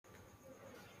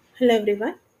Hello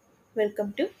everyone,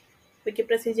 welcome to Wiki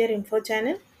Procedure Info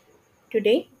channel.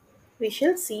 Today we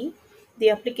shall see the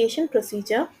application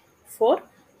procedure for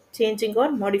changing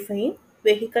or modifying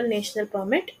vehicle national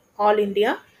permit all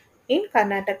India in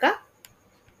Karnataka.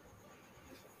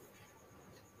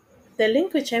 The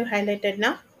link which I have highlighted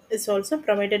now is also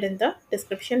provided in the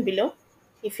description below.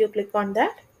 If you click on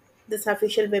that, this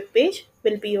official web page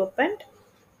will be opened.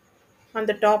 On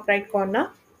the top right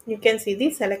corner, you can see the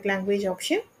select language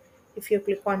option. If you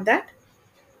click on that,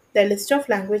 the list of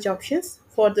language options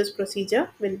for this procedure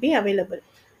will be available.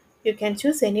 You can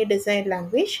choose any desired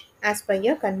language as per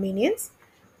your convenience.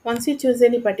 Once you choose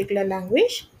any particular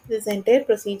language, this entire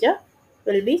procedure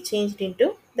will be changed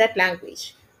into that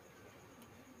language.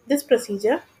 This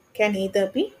procedure can either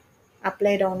be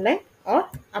applied online or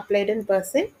applied in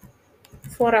person.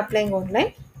 For applying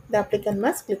online, the applicant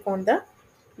must click on the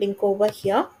link over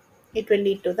here. It will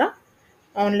lead to the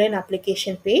online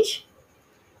application page.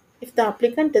 If the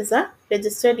applicant is a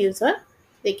registered user,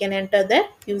 they can enter their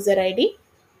user ID,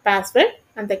 password,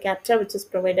 and the captcha which is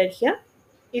provided here.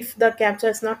 If the captcha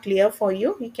is not clear for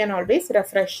you, you can always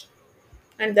refresh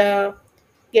and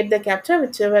get the captcha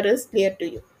whichever is clear to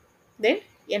you. Then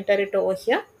enter it over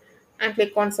here and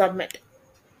click on submit.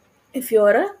 If you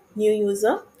are a new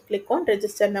user, click on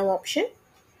register now option.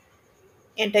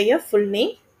 Enter your full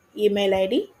name, email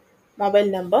ID, mobile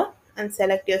number, and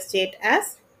select your state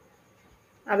as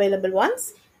available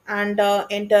ones and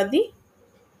enter the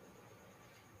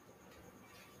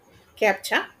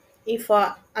captcha.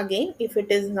 If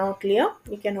it is not clear,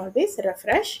 you can always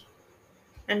refresh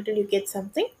until you get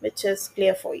something which is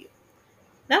clear for you.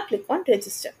 Now click on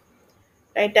register.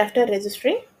 Right after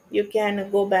registering, you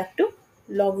can go back to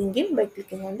logging in by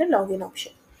clicking on the login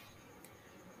option.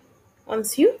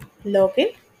 Once you log in,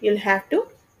 you'll have to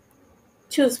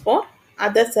choose for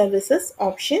other services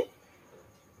option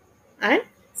and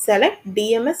select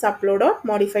DMS upload or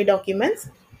modify documents.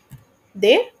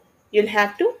 There you'll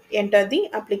have to enter the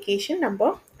application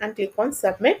number and click on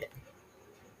submit.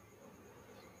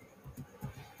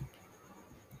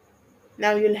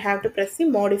 Now you'll have to press the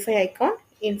modify icon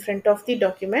in front of the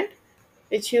document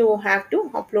which you have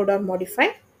to upload or modify.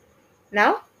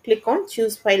 Now click on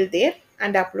choose file there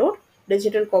and upload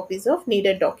digital copies of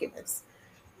needed documents.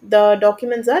 The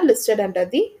documents are listed under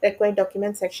the required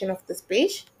documents section of this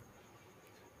page.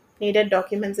 Needed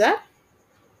documents are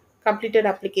completed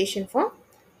application form.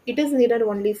 It is needed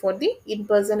only for the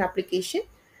in-person application,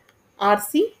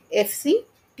 RC, FC,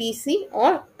 TC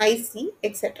or IC,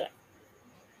 etc.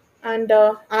 And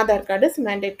Aadhaar card is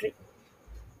mandatory.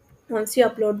 Once you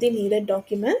upload the needed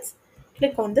documents,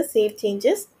 click on the Save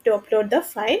Changes to upload the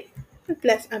file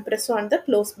and press on the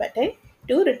Close button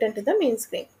to return to the main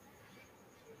screen.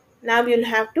 Now you'll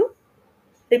have to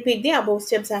repeat the above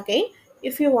steps again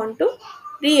if you want to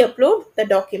re-upload the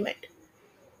document.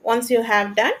 Once you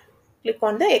have done, click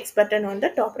on the X button on the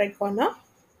top right corner.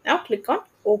 Now click on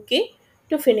OK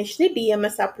to finish the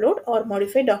DMS upload or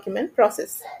modify document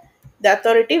process. The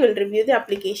authority will review the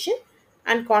application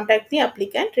and contact the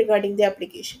applicant regarding the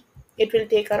application. It will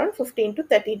take around 15 to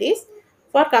 30 days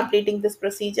for completing this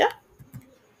procedure.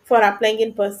 For applying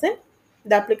in person,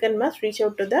 the applicant must reach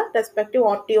out to the respective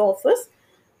RTO office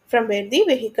from where the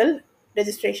vehicle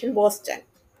registration was done.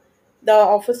 The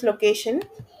office location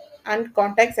and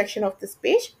contact section of this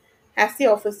page has the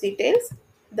office details.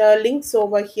 The links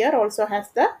over here also has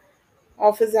the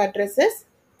office addresses,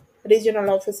 regional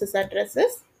offices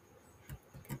addresses.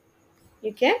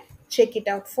 You can check it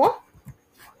out for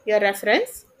your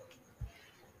reference.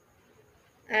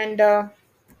 And the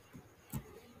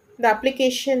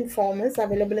application form is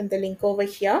available in the link over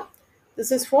here.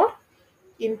 This is for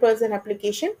in-person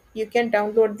application. You can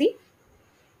download the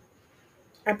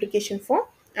application form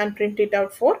and print it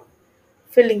out for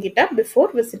filling it up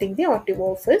before visiting the RTO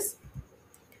office.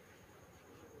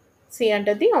 See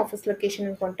under the office location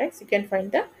and contacts, you can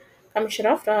find the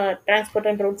Commissioner of Transport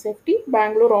and Road Safety,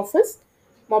 Bangalore office,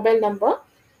 mobile number,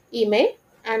 email,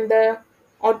 and the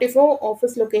RTO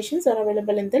office locations are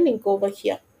available in the link over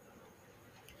here.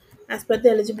 As per the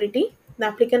eligibility, the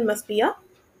applicant must be a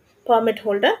permit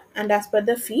holder, and as per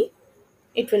the fee,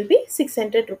 it will be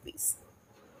 600 rupees.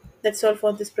 That's all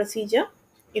for this procedure.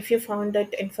 If you found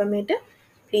it informative,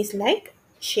 please like,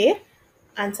 share,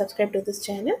 and subscribe to this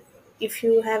channel. If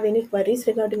you have any queries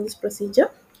regarding this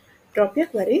procedure, drop your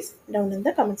queries down in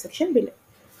the comment section below.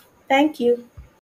 Thank you.